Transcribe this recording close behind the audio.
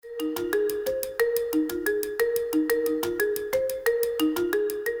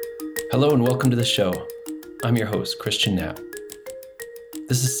Hello and welcome to the show. I'm your host, Christian Knapp.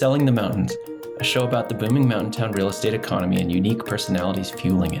 This is Selling the Mountains, a show about the booming mountain town real estate economy and unique personalities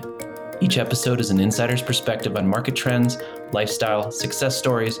fueling it. Each episode is an insider's perspective on market trends, lifestyle, success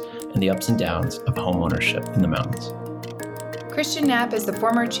stories, and the ups and downs of homeownership in the mountains. Christian Knapp is the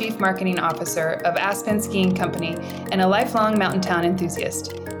former Chief Marketing Officer of Aspen Skiing Company and a lifelong mountain town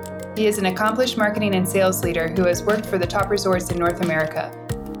enthusiast. He is an accomplished marketing and sales leader who has worked for the top resorts in North America,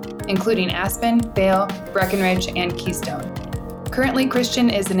 including Aspen, Vail, Breckenridge, and Keystone. Currently, Christian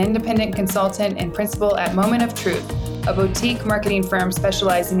is an independent consultant and principal at Moment of Truth, a boutique marketing firm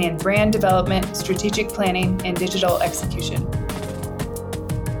specializing in brand development, strategic planning, and digital execution.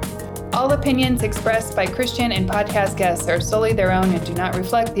 All opinions expressed by Christian and podcast guests are solely their own and do not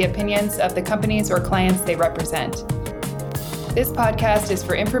reflect the opinions of the companies or clients they represent. This podcast is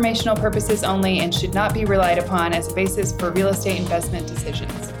for informational purposes only and should not be relied upon as a basis for real estate investment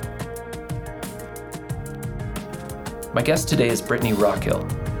decisions. My guest today is Brittanie Rockhill.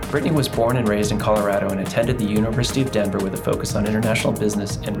 Brittanie was born and raised in Colorado and attended the University of Denver with a focus on international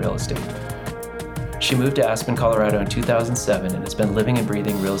business and real estate. She moved to Aspen, Colorado in 2007 and has been living and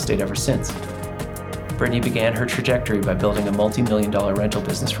breathing real estate ever since. Brittanie began her trajectory by building a multi-million-dollar rental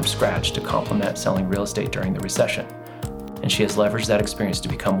business from scratch to complement selling real estate during the recession. And she has leveraged that experience to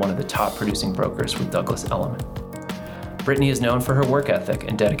become one of the top producing brokers with Douglas Elliman. Brittanie is known for her work ethic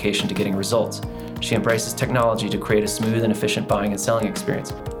and dedication to getting results. She embraces technology to create a smooth and efficient buying and selling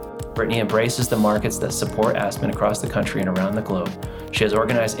experience. Brittanie embraces the markets that support Aspen across the country and around the globe. She has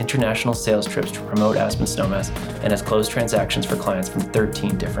organized international sales trips to promote Aspen Snowmass and has closed transactions for clients from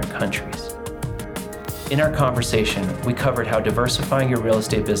 13 different countries. In our conversation, we covered how diversifying your real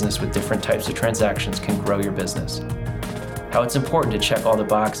estate business with different types of transactions can grow your business. How it's important to check all the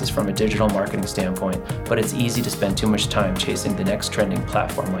boxes from a digital marketing standpoint, but it's easy to spend too much time chasing the next trending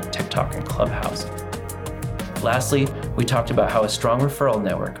platform like TikTok and Clubhouse. Lastly, we talked about how a strong referral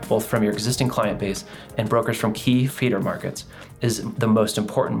network, both from your existing client base and brokers from key feeder markets, is the most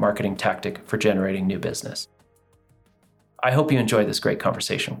important marketing tactic for generating new business. I hope you enjoyed this great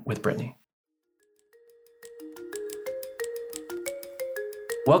conversation with Brittanie.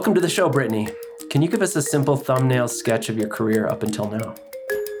 Welcome to the show, Brittanie. Can you give us a simple thumbnail sketch of your career up until now?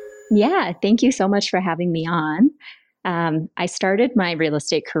 Yeah, thank you so much for having me on. I started my real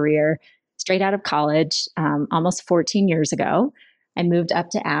estate career straight out of college almost 14 years ago. I moved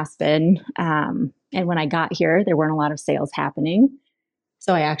up to Aspen, and when I got here, there weren't a lot of sales happening.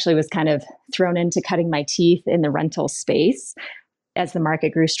 So I actually was kind of thrown into cutting my teeth in the rental space. As the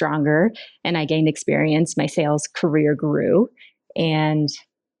market grew stronger and I gained experience, my sales career grew. And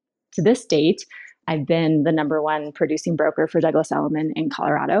to this date, I've been the number one producing broker for Douglas Elliman in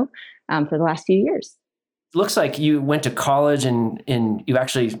Colorado for the last few years. It looks like you went to college and you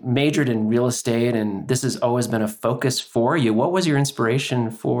actually majored in real estate, and this has always been a focus for you. What was your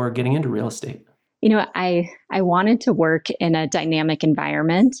inspiration for getting into real estate? You know, I wanted to work in a dynamic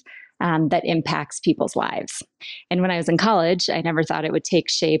environment that impacts people's lives. And when I was in college, I never thought it would take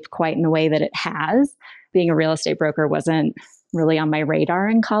shape quite in the way that it has. Being a real estate broker wasn't really on my radar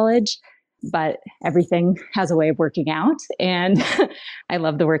in college, but everything has a way of working out. And I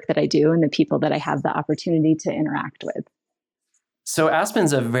love the work that I do and the people that I have the opportunity to interact with. So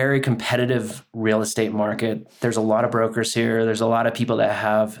Aspen's a very competitive real estate market. There's a lot of brokers here. There's a lot of people that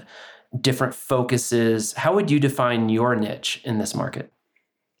have different focuses. How would you define your niche in this market?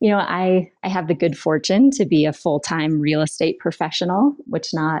 You know, I have the good fortune to be a full-time real estate professional, which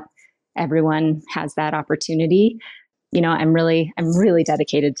not everyone has that opportunity. You know, I'm really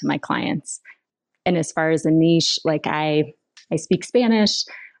dedicated to my clients. And as far as a niche, like I speak Spanish.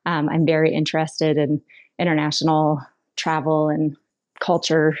 I'm very interested in international travel and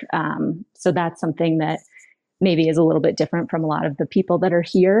culture. So that's something that maybe is a little bit different from a lot of the people that are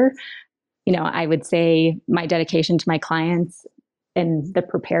here. You know, I would say my dedication to my clients and the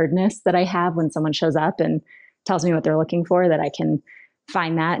preparedness that I have when someone shows up and tells me what they're looking for, that I can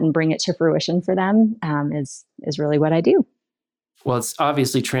find that and bring it to fruition for them is really what I do. Well, it's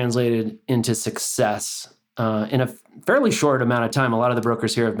obviously translated into success in a fairly short amount of time. A lot of the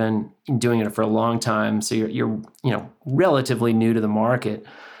brokers here have been doing it for a long time, so you're relatively new to the market.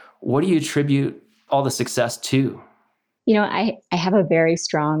 What do you attribute all the success to? You know, I have a very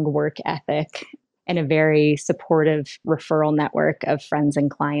strong work ethic and a very supportive referral network of friends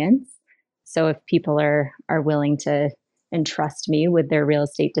and clients. So if people are willing to entrust me with their real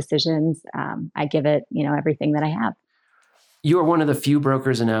estate decisions, I give it, everything that I have. You are one of the few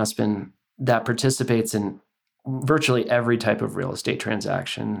brokers in Aspen that participates in virtually every type of real estate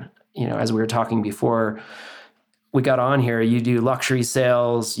transaction. As we were talking before, we got on here, you do luxury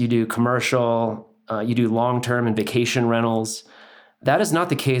sales, you do commercial, you do long-term and vacation rentals. That is not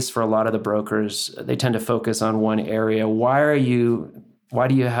the case for a lot of the brokers. They tend to focus on one area. Why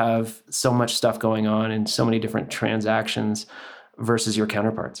do you have so much stuff going on and so many different transactions versus your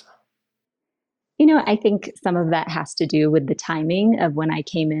counterparts? I think some of that has to do with the timing of when I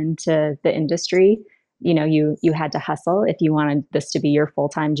came into the industry. You had to hustle if you wanted this to be your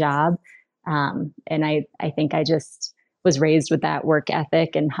full-time job. And I think I just was raised with that work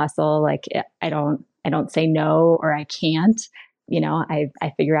ethic and hustle. Like I don't say no or I can't.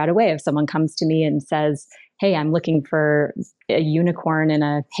 I figure out a way. If someone comes to me and says, "Hey, I'm looking for a unicorn in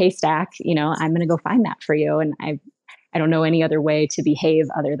a haystack," I'm going to go find that for you. And I don't know any other way to behave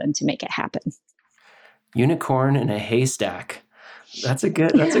other than to make it happen. Unicorn in a haystack. That's a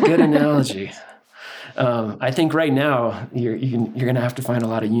good analogy. I think right now you're going to have to find a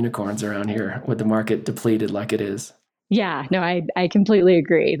lot of unicorns around here with the market depleted like it is. Yeah, no, I completely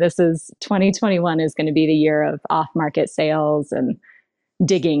agree. 2021 is going to be the year of off-market sales and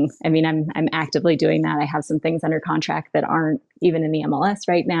digging. I mean, I'm actively doing that. I have some things under contract that aren't even in the MLS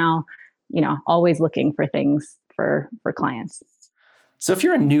right now. Always looking for things for clients. So if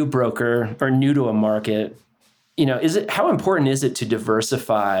you're a new broker or new to a market, how important is it to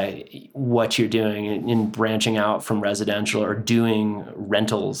diversify what you're doing in branching out from residential or doing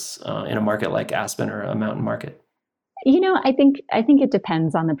rentals in a market like Aspen or a mountain market? I think it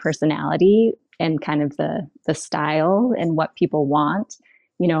depends on the personality and kind of the style and what people want.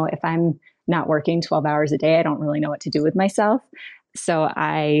 If I'm not working 12 hours a day, I don't really know what to do with myself. So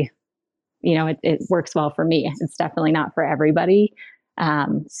it works well for me. It's definitely not for everybody.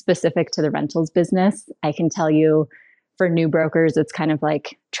 Specific to the rentals business, I can tell you for new brokers, it's kind of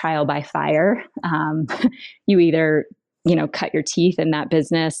like trial by fire. You either, cut your teeth in that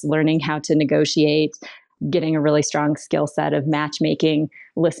business, learning how to negotiate, getting a really strong skill set of matchmaking,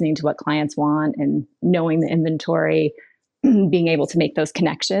 listening to what clients want and knowing the inventory, being able to make those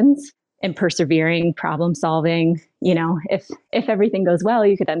connections and persevering, problem solving. If everything goes well,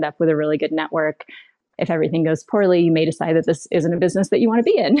 you could end up with a really good network. If everything goes poorly, you may decide that this isn't a business that you want to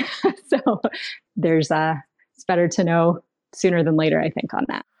be in. So it's better to know sooner than later, I think, on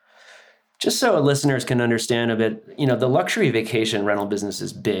that. Just so listeners can understand a bit, the luxury vacation rental business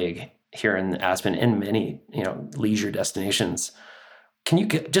is big here in Aspen and many, leisure destinations. Can you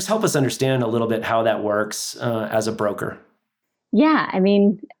just help us understand a little bit how that works as a broker? Yeah, I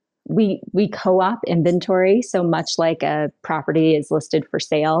mean, we co-op inventory. So much like a property is listed for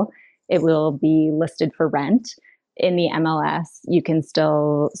sale, it will be listed for rent. In the MLS, you can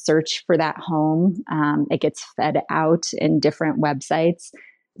still search for that home. It gets fed out in different websites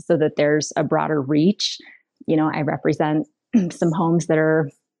so that there's a broader reach. I represent some homes that are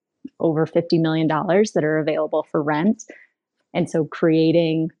over $50 million that are available for rent. And so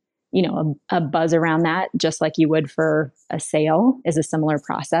creating, a buzz around that, just like you would for a sale, is a similar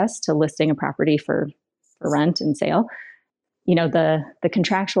process to listing a property for rent and sale. The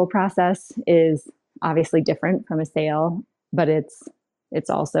contractual process is obviously different from a sale, but it's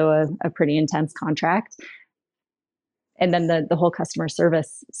also a pretty intense contract. And then the whole customer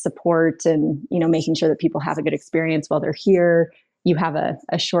service support and, making sure that people have a good experience while they're here. You have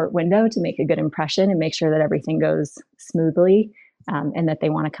a short window to make a good impression and make sure that everything goes smoothly and that they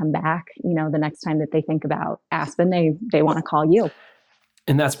want to come back. The next time that they think about Aspen, they want to call you.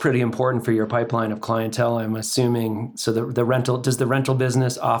 And that's pretty important for your pipeline of clientele, I'm assuming. So does the rental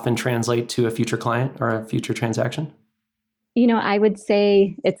business often translate to a future client or a future transaction? I would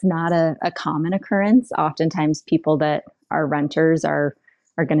say it's not a common occurrence. Oftentimes people that are renters are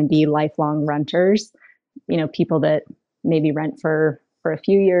going to be lifelong renters, people that maybe rent for a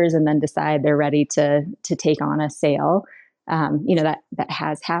few years and then decide they're ready to take on a sale. That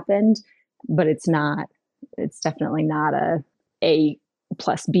has happened, but it's definitely not a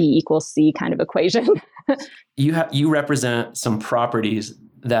plus B equals C kind of equation. You represent some properties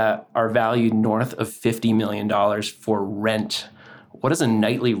that are valued north of $50 million for rent. What does a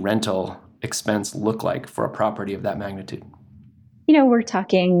nightly rental expense look like for a property of that magnitude? We're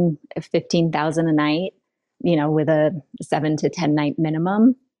talking $15,000 a night, with a 7 to 10 night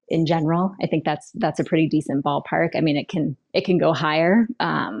minimum in general. I think that's a pretty decent ballpark. I mean, it can go higher,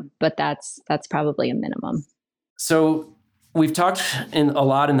 but that's probably a minimum. So we've talked a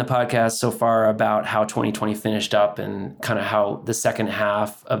lot in the podcast so far about how 2020 finished up and kind of how the second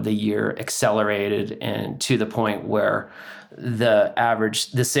half of the year accelerated and to the point where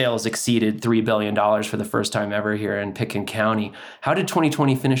the sales exceeded $3 billion for the first time ever here in Pitkin County. How did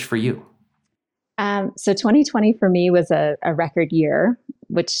 2020 finish for you? So 2020 for me was a record year,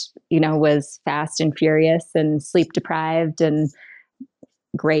 which was fast and furious and sleep deprived and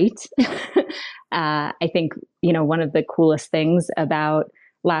great. I think, one of the coolest things about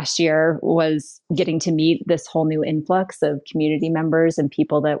last year was getting to meet this whole new influx of community members and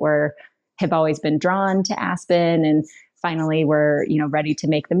people that have always been drawn to Aspen and finally were, ready to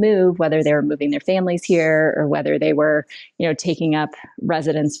make the move, whether they were moving their families here or whether they were, taking up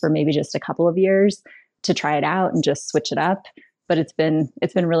residence for maybe just a couple of years to try it out and just switch it up. But it's been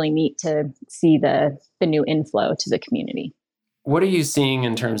really neat to see the new inflow to the community. What are you seeing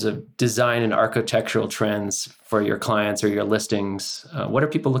in terms of design and architectural trends for your clients or your listings? What are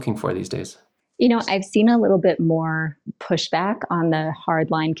people looking for these days? I've seen a little bit more pushback on the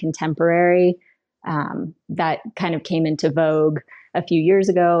hardline contemporary that kind of came into vogue a few years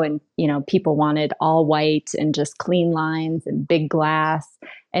ago. And, people wanted all white and just clean lines and big glass.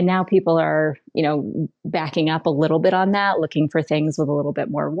 And now people are, backing up a little bit on that, looking for things with a little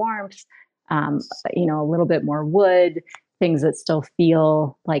bit more warmth, a little bit more wood, things that still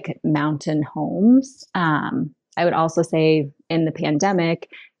feel like mountain homes. I would also say in the pandemic,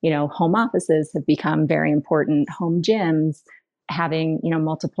 home offices have become very important. Home gyms, having,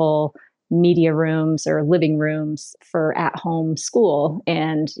 multiple media rooms or living rooms for at-home school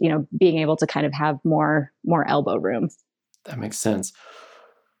and, being able to kind of have more elbow room. That makes sense.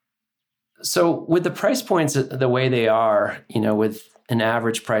 So with the price points the way they are, with an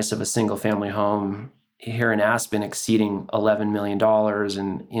average price of a single family home here in Aspen exceeding $11 million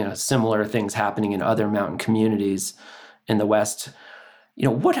and, similar things happening in other mountain communities in the West,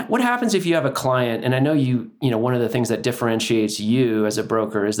 what happens if you have a client? And I know one of the things that differentiates you as a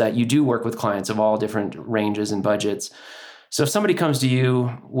broker is that you do work with clients of all different ranges and budgets. So if somebody comes to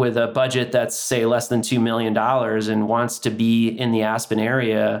you with a budget that's, say, less than $2 million and wants to be in the Aspen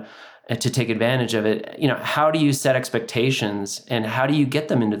area to take advantage of it, how do you set expectations and how do you get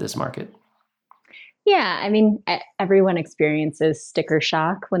them into this market? Yeah, I mean, everyone experiences sticker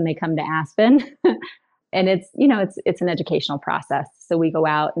shock when they come to Aspen. And it's an educational process. So we go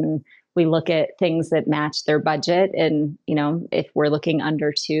out and we look at things that match their budget. And, if we're looking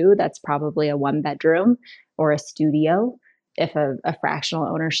under 2, that's probably a 1-bedroom or a studio. If a fractional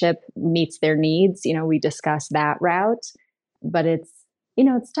ownership meets their needs, we discuss that route. But it's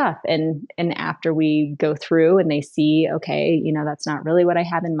tough. And after we go through and they see, okay, that's not really what I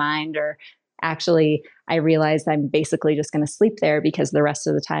have in mind, or actually, I realized I'm basically just going to sleep there because the rest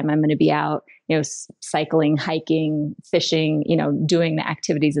of the time I'm going to be out, cycling, hiking, fishing, doing the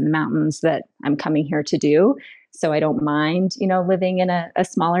activities in the mountains that I'm coming here to do. So I don't mind, living in a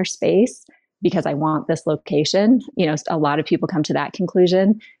smaller space because I want this location. A lot of people come to that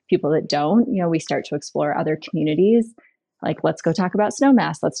conclusion. People that don't, we start to explore other communities. Like, let's go talk about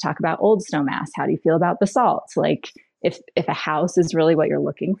snowmass. Let's talk about old snowmass. How do you feel about basalt? Like, if a house is really what you're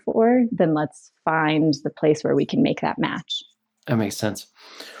looking for, then let's find the place where we can make that match. That makes sense.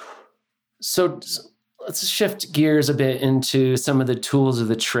 So let's shift gears a bit into some of the tools of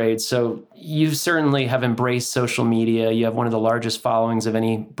the trade. So you certainly have embraced social media. You have one of the largest followings of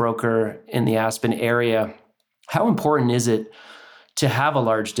any broker in the Aspen area. How important is it to have a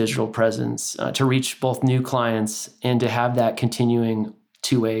large digital presence, to reach both new clients and to have that continuing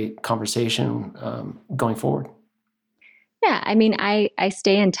two-way conversation going forward? Yeah, I mean, I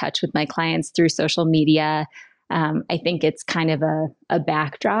stay in touch with my clients through social media. I think it's kind of a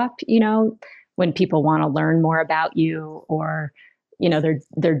backdrop, when people want to learn more about you, or,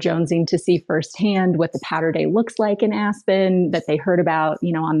 they're jonesing to see firsthand what the powder day looks like in Aspen that they heard about,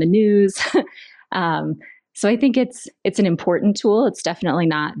 on the news. So I think it's an important tool. It's definitely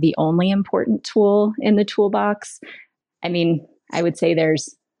not the only important tool in the toolbox. I mean, I would say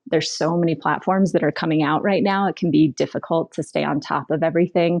there's so many platforms that are coming out right now. It can be difficult to stay on top of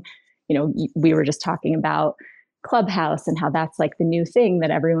everything. We were just talking about Clubhouse and how that's like the new thing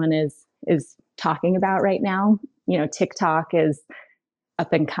that everyone is talking about right now. TikTok is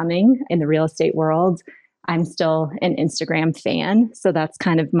up and coming in the real estate world. I'm still an Instagram fan, so that's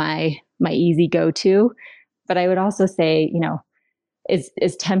kind of my easy go-to. But I would also say,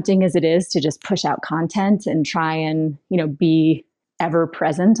 as tempting as it is to just push out content and try and, be ever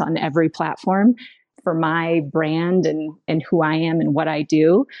present on every platform, for my brand and who I am and what I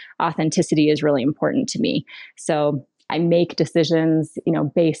do, authenticity is really important to me. So I make decisions,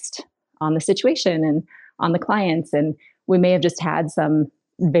 based on the situation and on the clients. And we may have just had some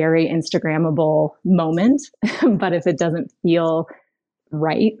very Instagrammable moment, but if it doesn't feel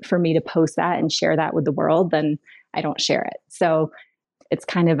right for me to post that and share that with the world, then I don't share it. So it's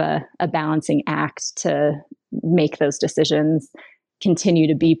kind of a balancing act to make those decisions, continue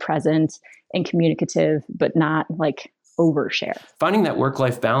to be present and communicative, but not like overshare. Finding that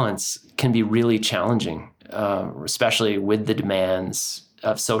work-life balance can be really challenging, especially with the demands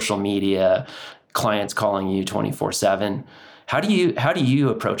of social media, clients calling you 24/7. How do you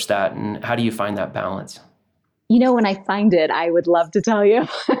approach that, and how do you find that balance? When I find it, I would love to tell you.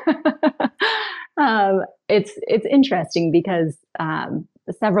 It's interesting because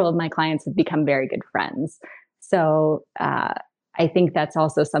several of my clients have become very good friends. So I think that's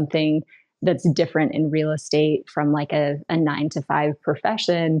also something that's different in real estate from like a 9 to 5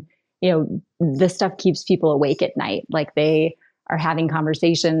 profession. This stuff keeps people awake at night. Like they are having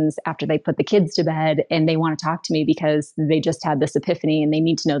conversations after they put the kids to bed and they want to talk to me because they just had this epiphany and they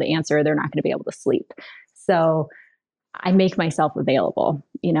need to know the answer. They're not going to be able to sleep. So I make myself available.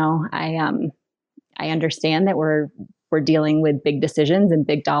 I understand that we're dealing with big decisions and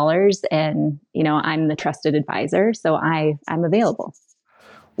big dollars, and I'm the trusted advisor, so I'm available.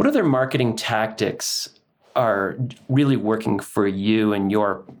 What other marketing tactics are really working for you and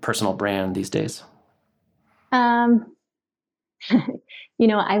your personal brand these days? I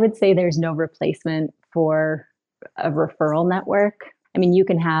would say there's no replacement for a referral network. I mean, you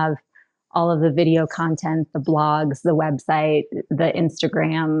can have all of the video content, the blogs, the website, the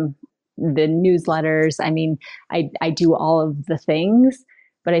Instagram, the newsletters. I mean, I do all of the things,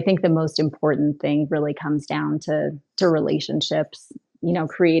 but I think the most important thing really comes down to relationships,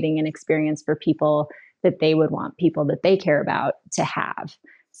 creating an experience for people that they would want people that they care about to have.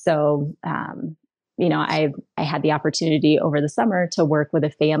 So, I had the opportunity over the summer to work with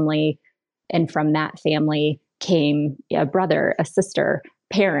a family, and from that family came a brother, a sister,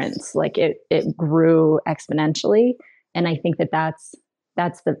 parents. Like it grew exponentially, and I think that's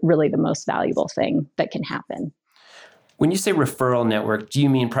really the most valuable thing that can happen. When you say referral network, do you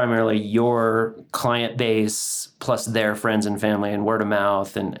mean primarily your client base plus their friends and family and word of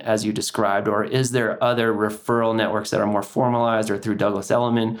mouth, and as you described, or is there other referral networks that are more formalized or through Douglas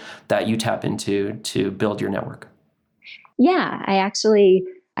Elliman that you tap into to build your network? Yeah,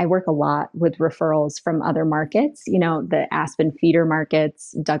 I work a lot with referrals from other markets. The Aspen feeder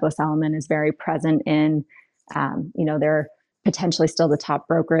markets, Douglas Elliman is very present in. They're potentially still the top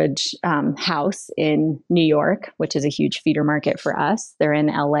brokerage house in New York, which is a huge feeder market for us. They're in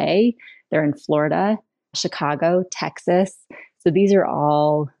LA, they're in Florida, Chicago, Texas. So these are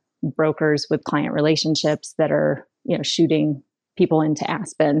all brokers with client relationships that are, shooting people into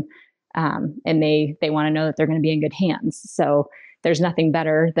Aspen. And they want to know that they're going to be in good hands. So there's nothing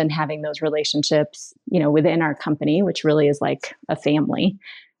better than having those relationships, within our company, which really is like a family.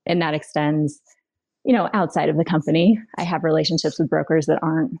 And that extends outside of the company. I have relationships with brokers that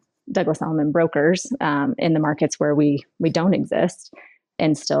aren't Douglas Elliman brokers in the markets where we don't exist,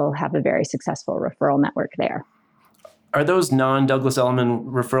 and still have a very successful referral network there. Are those non-Douglas Elliman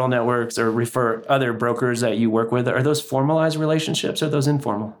referral networks or refer other brokers that you work with, are those formalized relationships or are those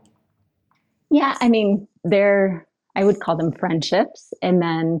informal? Yeah, I mean, I would call them friendships. And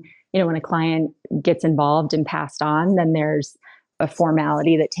then, when a client gets involved and passed on, then there's a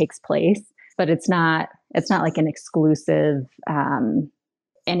formality that takes place. But it's not like an exclusive,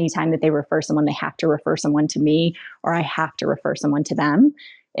 anytime that they refer someone, they have to refer someone to me, or I have to refer someone to them.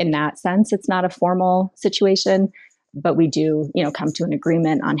 In that sense, it's not a formal situation, but we do, come to an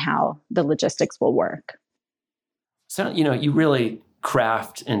agreement on how the logistics will work. So, you really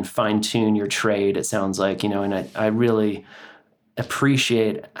craft and fine tune your trade, it sounds like, and I really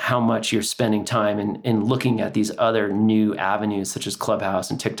appreciate how much you're spending time in looking at these other new avenues such as Clubhouse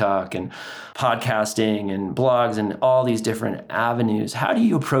and TikTok and podcasting and blogs and all these different avenues. How do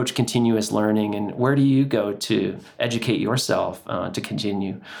you approach continuous learning, and where do you go to educate yourself to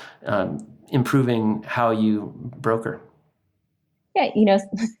continue improving how you broker? Yeah,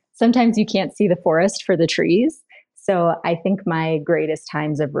 sometimes you can't see the forest for the trees. So I think my greatest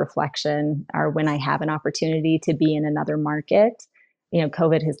times of reflection are when I have an opportunity to be in another market.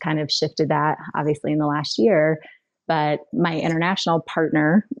 COVID has kind of shifted that, obviously, in the last year. But my international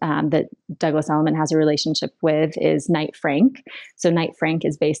partner that Douglas Elliman has a relationship with is Knight Frank. So Knight Frank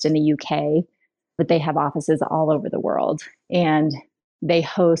is based in the UK, but they have offices all over the world. And they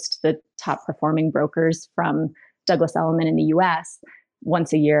host the top performing brokers from Douglas Elliman in the US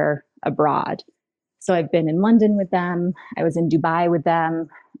once a year abroad. So I've been in London with them. I was in Dubai with them.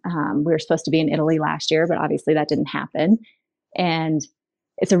 We were supposed to be in Italy last year, but obviously that didn't happen. And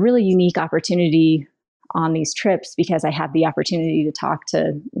it's a really unique opportunity on these trips because I have the opportunity to talk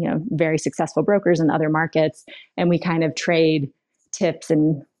to, very successful brokers in other markets. And we kind of trade tips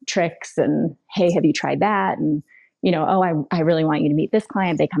and tricks and, hey, have you tried that? And, I really want you to meet this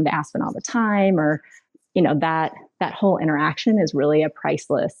client. They come to Aspen all the time. Or, that whole interaction is really a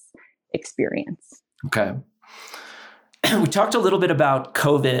priceless experience. Okay. we talked a little bit about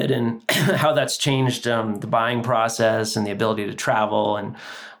COVID and how that's changed the buying process and the ability to travel and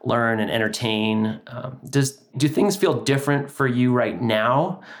learn and entertain. Do things feel different for you right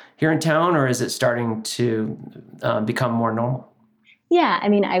now here in town, or is it starting to become more normal? Yeah, I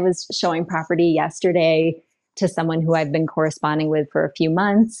mean, I was showing property yesterday to someone who I've been corresponding with for a few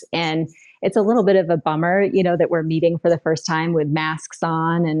months, and it's a little bit of a bummer, that we're meeting for the first time with masks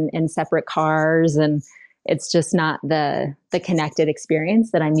on and separate cars, and it's just not the connected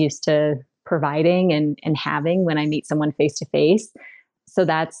experience that I'm used to providing and having when I meet someone face to face. So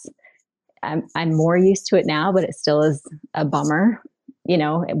I'm more used to it now, but it still is a bummer,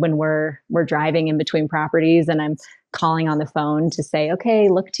 when we're driving in between properties and I'm calling on the phone to say, okay,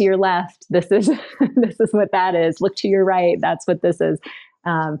 look to your left. This is this is what that is. Look to your right. That's what this is.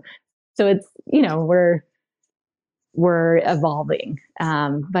 So it's, we're evolving,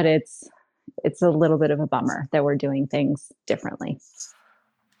 but it's a little bit of a bummer that we're doing things differently.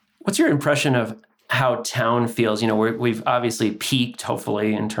 What's your impression of how town feels? We've obviously peaked,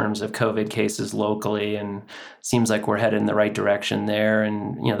 hopefully, in terms of COVID cases locally, and seems like we're headed in the right direction there.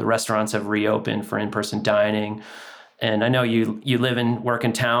 And, the restaurants have reopened for in-person dining. And I know you live and work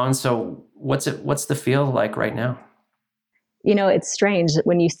in town. So what's the feel like right now? It's strange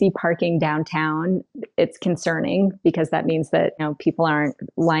when you see parking downtown. It's concerning because that means that people aren't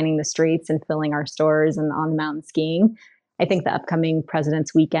lining the streets and filling our stores and on the mountain skiing. I think the upcoming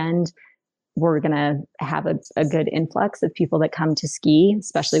President's Weekend, we're going to have a good influx of people that come to ski,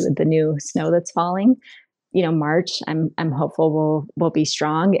 especially with the new snow that's falling. March, I'm hopeful will be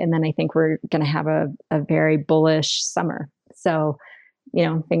strong, and then I think we're going to have a very bullish summer. So,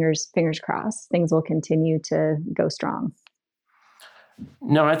 fingers crossed, things will continue to go strong.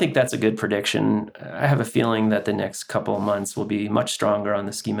 No, I think that's a good prediction. I have a feeling that the next couple of months will be much stronger on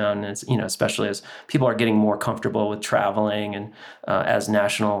the ski mountain, especially as people are getting more comfortable with traveling and as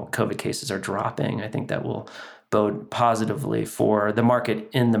national COVID cases are dropping. I think that will bode positively for the market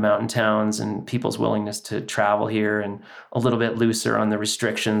in the mountain towns and people's willingness to travel here, and a little bit looser on the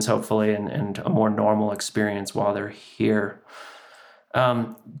restrictions, hopefully, and a more normal experience while they're here.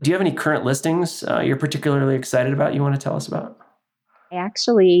 Do you have any current listings you're particularly excited about you want to tell us about?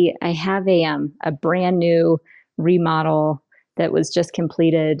 I have a brand new remodel that was just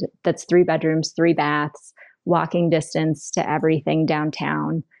completed. That's 3 bedrooms, 3 baths, walking distance to everything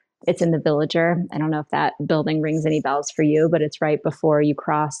downtown. It's in the Villager. I don't know if that building rings any bells for you, but it's right before you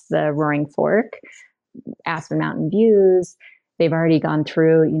cross the Roaring Fork. Aspen Mountain views. They've already gone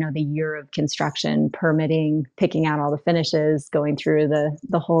through, the year of construction, permitting, picking out all the finishes, going through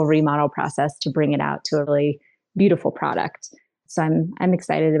the whole remodel process to bring it out to a really beautiful product. So I'm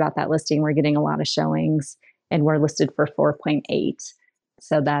excited about that listing. We're getting a lot of showings, and we're listed for 4.8.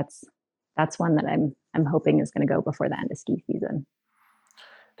 So that's one that I'm hoping is going to go before the end of ski season.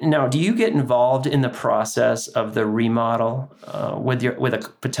 Now, do you get involved in the process of the remodel with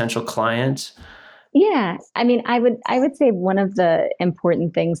a potential client? Yeah, I mean, I would say one of the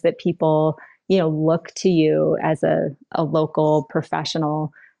important things that people look to you as a local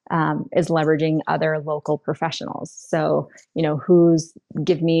professional is leveraging other local professionals. So,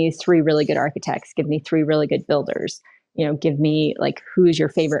 give me 3 really good architects, give me 3 really good builders, give me who's your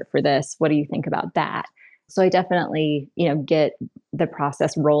favorite for this? What do you think about that? So I definitely, get the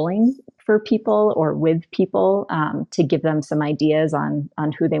process rolling for people or with people to give them some ideas on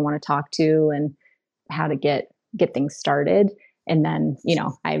who they want to talk to and how to get things started. And then,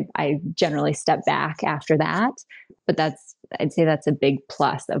 I generally step back after that. But I'd say that's a big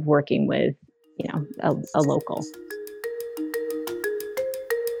plus of working with, a local.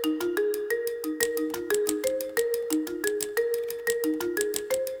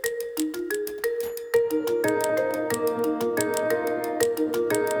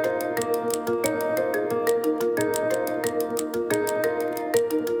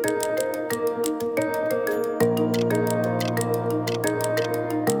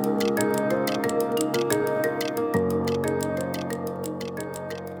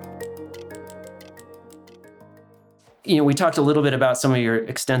 We talked a little bit about some of your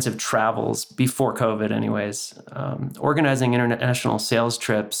extensive travels before COVID anyways. Organizing international sales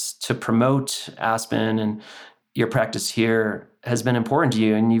trips to promote Aspen and your practice here has been important to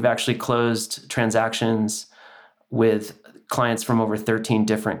you, and you've actually closed transactions with clients from over 13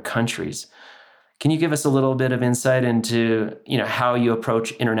 different countries. Can you give us a little bit of insight into, how you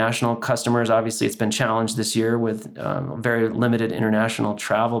approach international customers? Obviously, it's been challenged this year with very limited international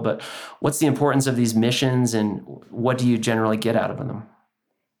travel, but what's the importance of these missions and what do you generally get out of them?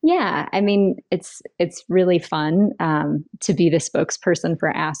 Yeah, I mean, it's really fun to be the spokesperson for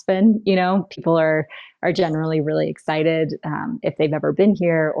Aspen. You know, people are generally really excited if they've ever been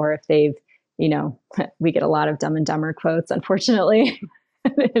here or if they've, you know, we get a lot of Dumb and Dumber quotes. Unfortunately,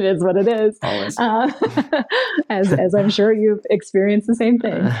 it is what it is. Always. As I'm sure you've experienced the same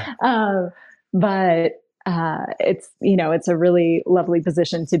thing. But it's, you know, it's a really lovely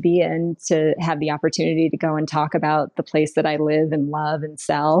position to be in, to have the opportunity to go and talk about the place that I live and love and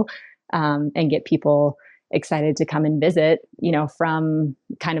sell, and get people excited to come and visit, you know, from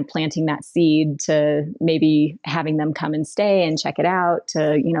kind of planting that seed to maybe having them come and stay and check it out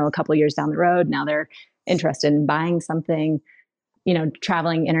to, you know, a couple of years down the road, now they're interested in buying something. You know,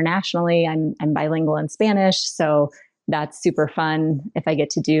 traveling internationally, I'm bilingual in Spanish, so that's super fun. If I get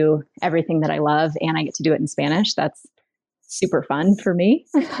to do everything that I love and I get to do it in Spanish, that's super fun for me.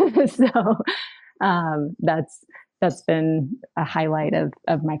 So that's been a highlight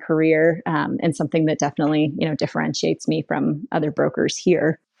of my career, and something that definitely, you know, differentiates me from other brokers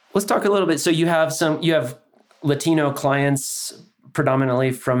here. Let's talk a little bit. So you have Latino clients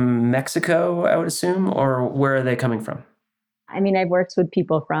predominantly from Mexico, I would assume, or where are they coming from? I mean, I've worked with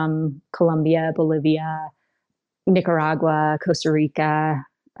people from Colombia, Bolivia, Nicaragua, Costa Rica,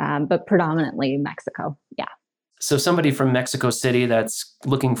 but predominantly Mexico. Yeah. So somebody from Mexico City that's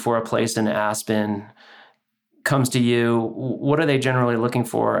looking for a place in Aspen comes to you. What are they generally looking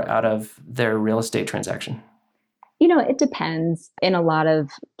for out of their real estate transaction? You know, it depends. In a lot of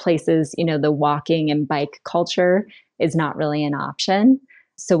places, you know, the walking and bike culture is not really an option.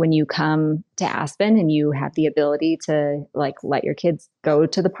 So when you come to Aspen and you have the ability to like let your kids go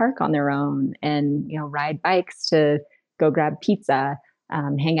to the park on their own and, you know, ride bikes to go grab pizza,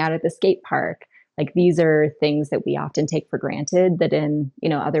 hang out at the skate park, like these are things that we often take for granted that in, you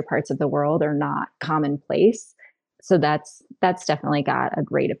know, other parts of the world are not commonplace. So that's definitely got a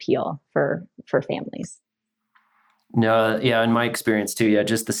great appeal for families. No, yeah, in my experience too, yeah,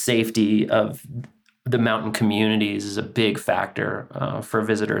 just the safety of the mountain communities is a big factor for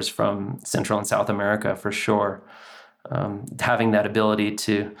visitors from Central and South America, for sure. Having that ability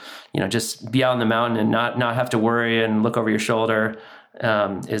to, you know, just be out in the mountain and not have to worry and look over your shoulder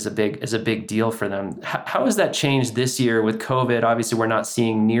is a big deal for them. How has that changed this year with COVID? Obviously, we're not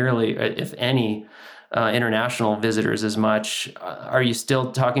seeing nearly, if any, international visitors as much. Are you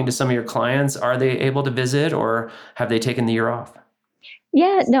still talking to some of your clients? Are they able to visit, or have they taken the year off?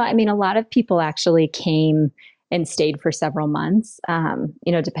 Yeah, no, I mean, a lot of people actually came and stayed for several months.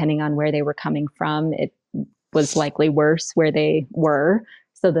 You know, depending on where they were coming from, it was likely worse where they were.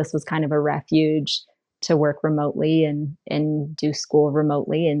 So this was kind of a refuge to work remotely and do school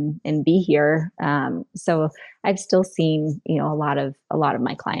remotely and be here. So I've still seen, you know, a lot of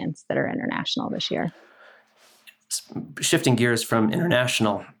my clients that are international this year. Shifting gears from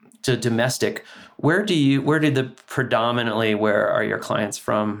international to domestic, where are your clients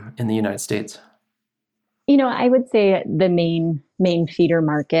from in the United States? You know, I would say the main feeder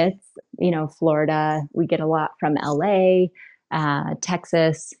markets, you know, Florida, we get a lot from LA,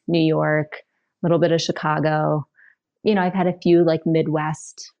 Texas, New York, a little bit of Chicago. You know, I've had a few like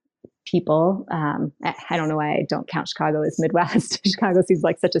Midwest people. I don't know why I don't count Chicago as Midwest. Chicago seems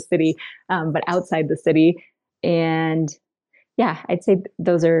like such a city, but outside the city. And yeah, I'd say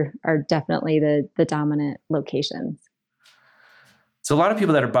those are definitely the dominant locations. So a lot of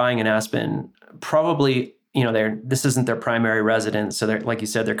people that are buying in Aspen probably, you know, this isn't their primary residence. So they're, like you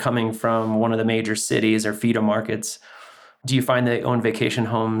said, they're coming from one of the major cities or feeder markets. Do you find they own vacation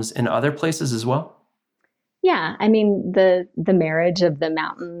homes in other places as well? Yeah, I mean, the marriage of the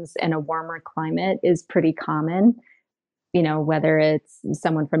mountains and a warmer climate is pretty common. You know, whether it's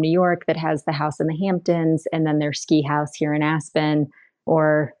someone from New York that has the house in the Hamptons and then their ski house here in Aspen,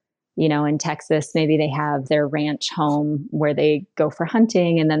 or, you know, in Texas, maybe they have their ranch home where they go for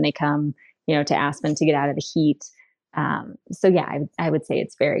hunting and then they come, you know, to Aspen to get out of the heat. So yeah, I would say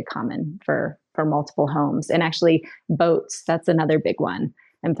it's very common for multiple homes, and actually boats. That's another big one.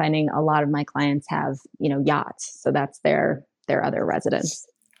 I'm finding a lot of my clients have, you know, yachts. So that's their other residence.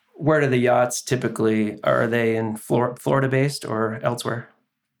 Where do the yachts typically, are they in Florida based or elsewhere?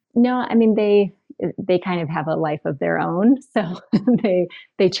 No, I mean, they kind of have a life of their own. So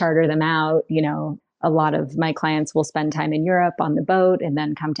they charter them out. You know, a lot of my clients will spend time in Europe on the boat and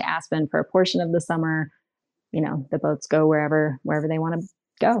then come to Aspen for a portion of the summer. You know, the boats go wherever they want to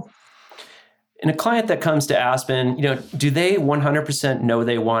go. And a client that comes to Aspen, you know, do they 100% know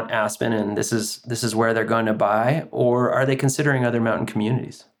they want Aspen and this is where they're going to buy, or are they considering other mountain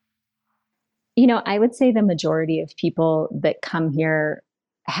communities? You know, I would say the majority of people that come here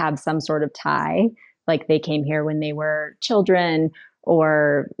have some sort of tie, like they came here when they were children,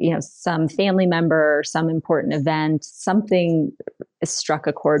 or, some family member or some important event, something struck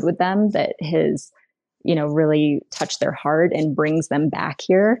a chord with them that has, really touched their heart and brings them back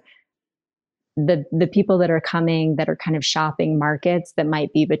here. The people that are coming that are kind of shopping markets that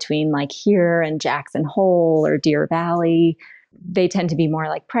might be between like here and Jackson Hole or Deer Valley, they tend to be more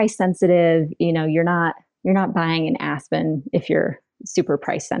like price sensitive. You're not buying an Aspen if you're super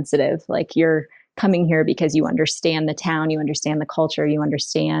price sensitive. Like you're coming here because you understand the town, you understand the culture, you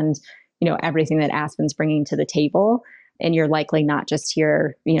understand, everything that Aspen's bringing to the table. And you're likely not just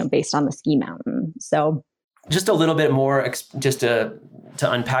here, based on the ski mountain. So just a little bit more, just to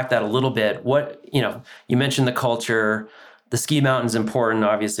unpack that a little bit. What, you mentioned the culture, the ski mountain's important.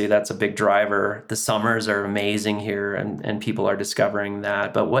 Obviously, that's a big driver. The summers are amazing here and people are discovering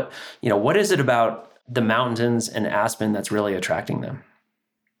that. But what is it about the mountains and Aspen that's really attracting them?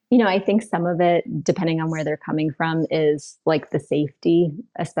 I think some of it, depending on where they're coming from, is like the safety,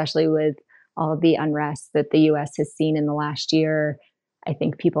 especially with all of the unrest that the U.S. has seen in the last year. I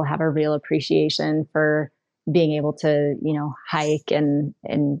think people have a real appreciation for being able to, hike and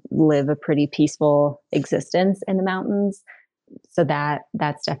live a pretty peaceful existence in the mountains. So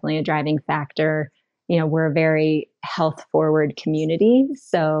that's definitely a driving factor. We're a very health forward community.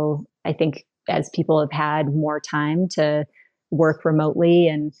 So I think as people have had more time to work remotely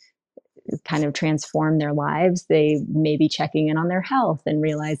and kind of transform their lives, they may be checking in on their health and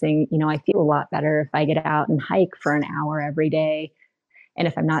realizing, I feel a lot better if I get out and hike for an hour every day. And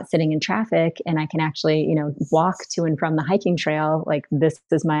if I'm not sitting in traffic and I can actually, walk to and from the hiking trail, like this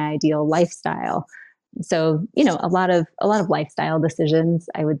is my ideal lifestyle. So, a lot of lifestyle decisions,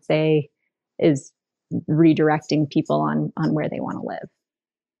 I would say, is redirecting people on where they want to live.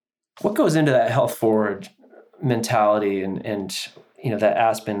 What goes into that health forward mentality and that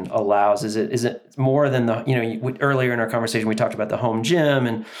Aspen allows? Is it more than earlier in our conversation, we talked about the home gym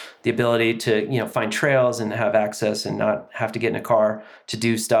and the ability to, find trails and have access and not have to get in a car to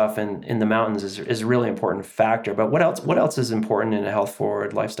do stuff in the mountains is a really important factor. But what else is important in a health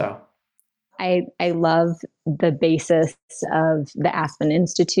forward lifestyle? I love the basis of the Aspen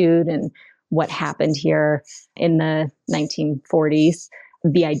Institute and what happened here in the 1940s,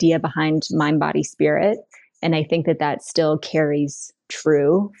 the idea behind mind, body, spirit. And I think that still carries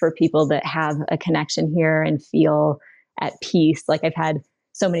true for people that have a connection here and feel at peace. Like I've had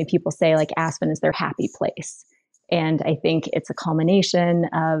so many people say like Aspen is their happy place. And I think it's a culmination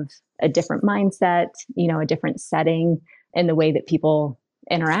of a different mindset, a different setting and the way that people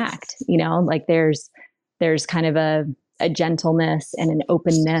interact, like there's kind of a gentleness and an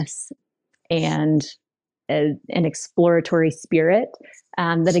openness and an exploratory spirit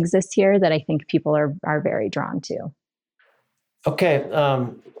that exists here that I think people are very drawn to. Okay.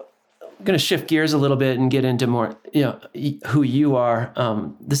 I'm going to shift gears a little bit and get into more, who you are.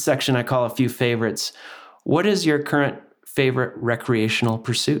 This section I call a few favorites. What is your current favorite recreational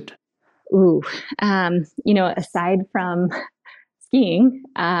pursuit? Aside from skiing,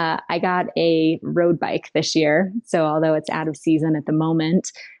 I got a road bike this year. So although it's out of season at the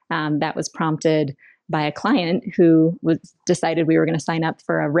moment, that was prompted by a client who decided we were going to sign up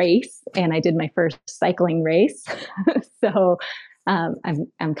for a race, and I did my first cycling race. So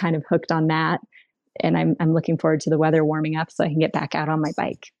I'm kind of hooked on that, and I'm looking forward to the weather warming up so I can get back out on my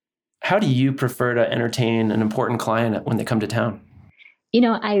bike. How do you prefer to entertain an important client when they come to town?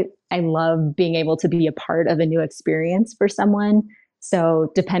 I love being able to be a part of a new experience for someone.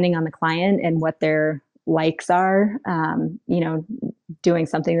 So depending on the client and what their likes are, doing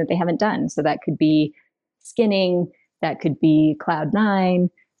something that they haven't done. So that could be skinning, that could be Cloud9,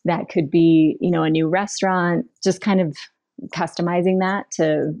 that could be, a new restaurant, just kind of customizing that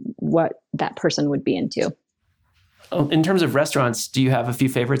to what that person would be into. In terms of restaurants, do you have a few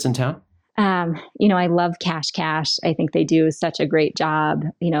favorites in town? I love Cash. I think they do such a great job,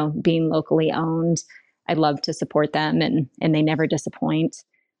 being locally owned. I love to support them and they never disappoint.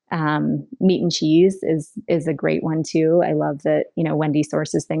 Meat and Cheese is a great one too. I love that, Wendy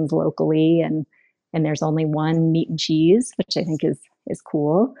sources things locally and there's only one Meat and Cheese, which I think is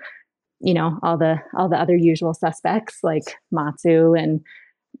cool. All the other usual suspects like Matsu and,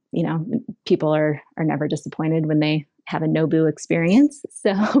 people are never disappointed when they have a Nobu experience.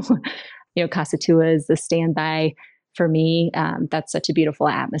 So, Kasatua is the standby for me. That's such a beautiful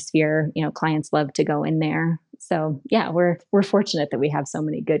atmosphere. Clients love to go in there. So yeah, we're fortunate that we have so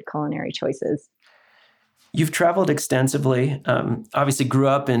many good culinary choices. You've traveled extensively, obviously grew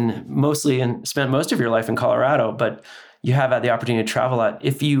up mostly and spent most of your life in Colorado, but you have had the opportunity to travel a lot.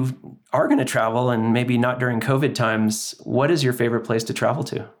 If you are going to travel and maybe not during COVID times, what is your favorite place to travel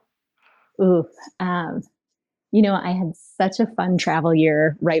to? I had such a fun travel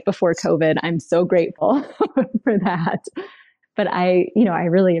year right before COVID. I'm so grateful for that. But I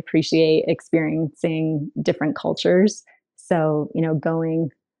really appreciate experiencing different cultures. So,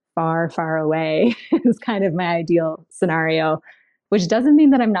 going far, far away is kind of my ideal scenario, which doesn't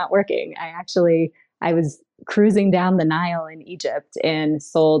mean that I'm not working. I was cruising down the Nile in Egypt and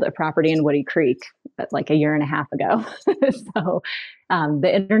sold a property in Woody Creek like a year and a half ago. So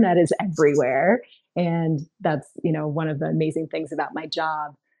the internet is everywhere. And that's, one of the amazing things about my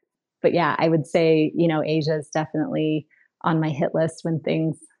job. But yeah, I would say, Asia is definitely on my hit list when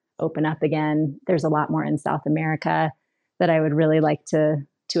things open up again. There's a lot more in South America that I would really like to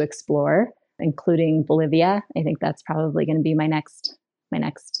explore, including Bolivia. I think that's probably going to be my next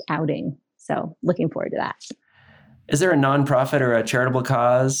outing. So looking forward to that. Is there a nonprofit or a charitable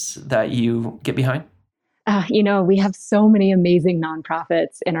cause that you get behind? We have so many amazing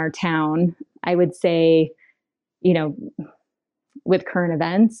nonprofits in our town. I would say, with current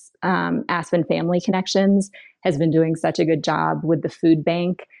events, Aspen Family Connections has been doing such a good job with the food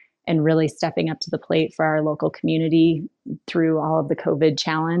bank and really stepping up to the plate for our local community through all of the COVID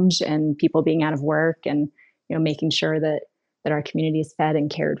challenge and people being out of work and, making sure that our community is fed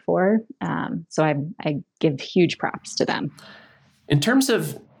and cared for. So I give huge props to them. In terms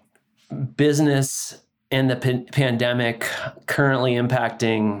of business and the pandemic currently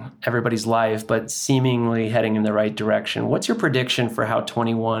impacting everybody's life, but seemingly heading in the right direction, what's your prediction for how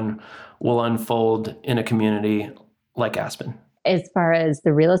 21 will unfold in a community like Aspen? As far as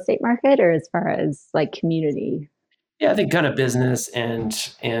the real estate market or as far as like community? Yeah, I think kind of business and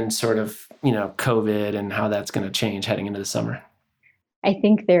sort of, COVID and how that's going to change heading into the summer. I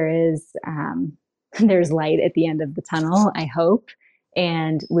think there's light at the end of the tunnel, I hope.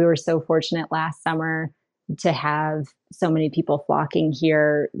 And we were so fortunate last summer to have so many people flocking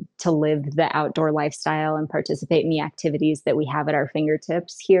here to live the outdoor lifestyle and participate in the activities that we have at our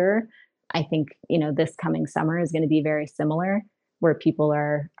fingertips here. I think, this coming summer is going to be very similar, where people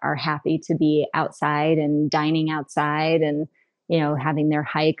are happy to be outside and dining outside and, having their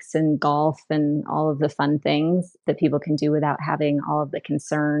hikes and golf and all of the fun things that people can do without having all of the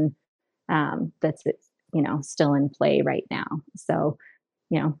concern that's, still in play right now. So,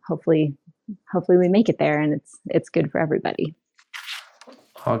 hopefully we make it there and it's good for everybody.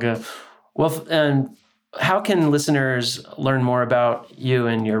 All good. Well, and how can listeners learn more about you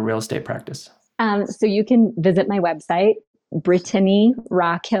and your real estate practice? So you can visit my website,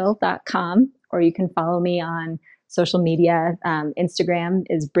 BrittanieRockhill.com, or you can follow me on social media. Instagram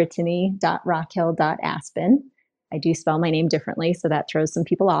is Brittanie.Rockhill.Aspen. I do spell my name differently, so that throws some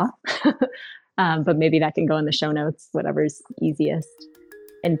people off. But maybe that can go in the show notes, whatever's easiest.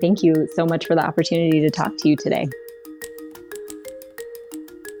 And thank you so much for the opportunity to talk to you today.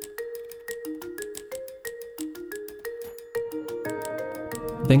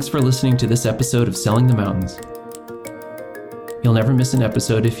 Thanks for listening to this episode of Selling the Mountains. You'll never miss an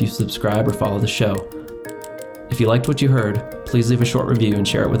episode if you subscribe or follow the show. If you liked what you heard, please leave a short review and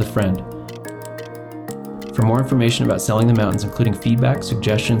share it with a friend. For more information about Selling the Mountains, including feedback,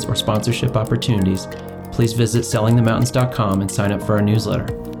 suggestions, or sponsorship opportunities, please visit sellingthemountains.com and sign up for our newsletter.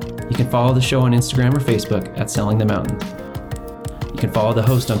 You can follow the show on Instagram or Facebook at Selling the Mountains. You can follow the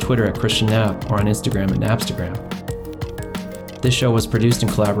host on Twitter at Christian Knapp or on Instagram at Napstagram. This show was produced in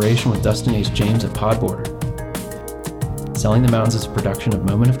collaboration with Dustin H. James at Podborder. Selling the Mountains is a production of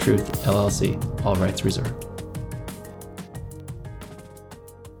Moment of Truth, LLC, all rights reserved.